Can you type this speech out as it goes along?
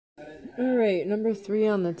Alright, number 3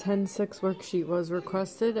 on the 10-6 worksheet was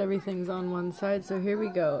requested. Everything's on one side, so here we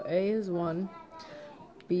go. A is 1,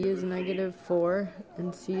 B is -4,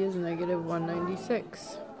 and C is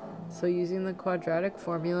 -196. So using the quadratic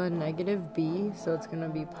formula, negative B, so it's going to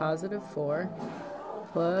be +4,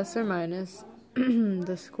 plus or minus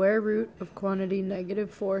the square root of quantity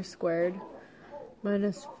 -4 squared,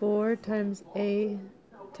 minus 4 times A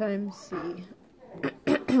times C.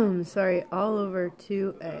 Sorry, all over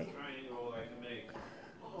 2A.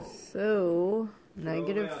 So,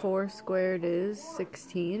 -4 squared is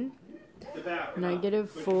 16.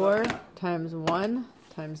 -4 times 1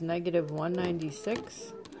 times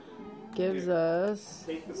 -196 gives us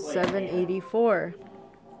 784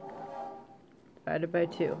 divided by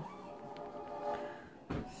 2.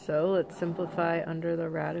 So, let's simplify under the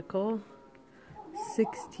radical.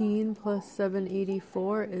 16 plus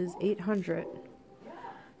 784 is 800.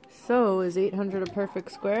 So, is 800 a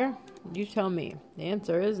perfect square? You tell me. The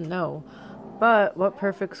answer is no. But what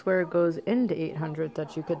perfect square goes into 800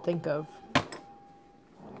 that you could think of?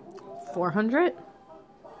 400?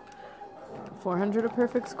 400 a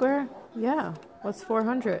perfect square? Yeah. What's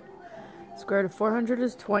 400? Square root of 400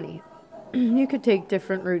 is 20. You could take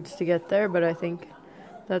different routes to get there, but I think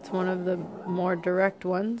that's one of the more direct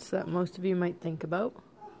ones that most of you might think about.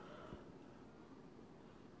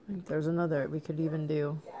 I think there's another we could even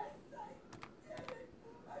do.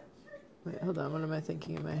 Wait, hold on. What am I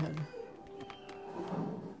thinking in my head?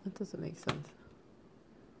 That doesn't make sense.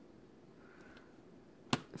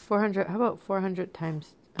 400. How about 400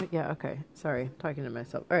 times... yeah, okay. Sorry. I'm talking to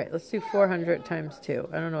myself. All right, let's do 400 times 2.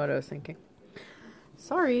 I don't know what I was thinking.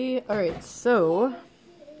 Sorry. All right, so...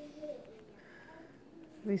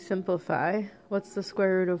 we simplify. What's the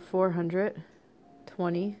square root of 400?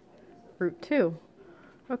 20 root 2.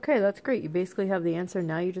 Okay, that's great. You basically have the answer.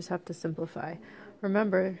 Now you just have to simplify.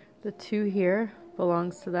 Remember, the 2 here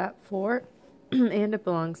belongs to that 4, and it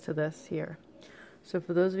belongs to this here. So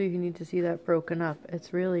for those of you who need to see that broken up,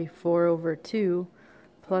 it's really 4 over 2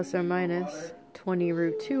 plus or minus 20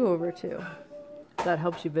 root 2 over 2. If that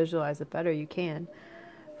helps you visualize it better, you can.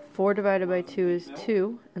 4 divided by 2 is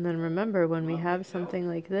 2, and then remember, when we have something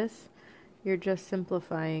like this, you're just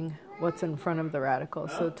simplifying what's in front of the radical.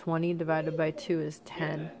 So 20 divided by 2 is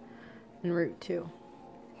 10, and root 2.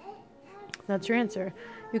 That's your answer.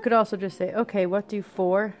 You could also just say, okay, what do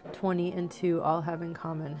 4, 20, and 2 all have in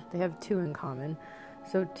common? They have 2 in common.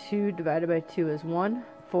 So 2 divided by 2 is 1,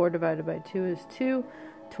 4 divided by 2 is 2,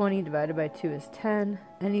 20 divided by 2 is 10,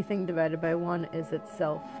 anything divided by 1 is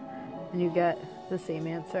itself, and you get the same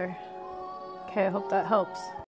answer. Okay, I hope that helps.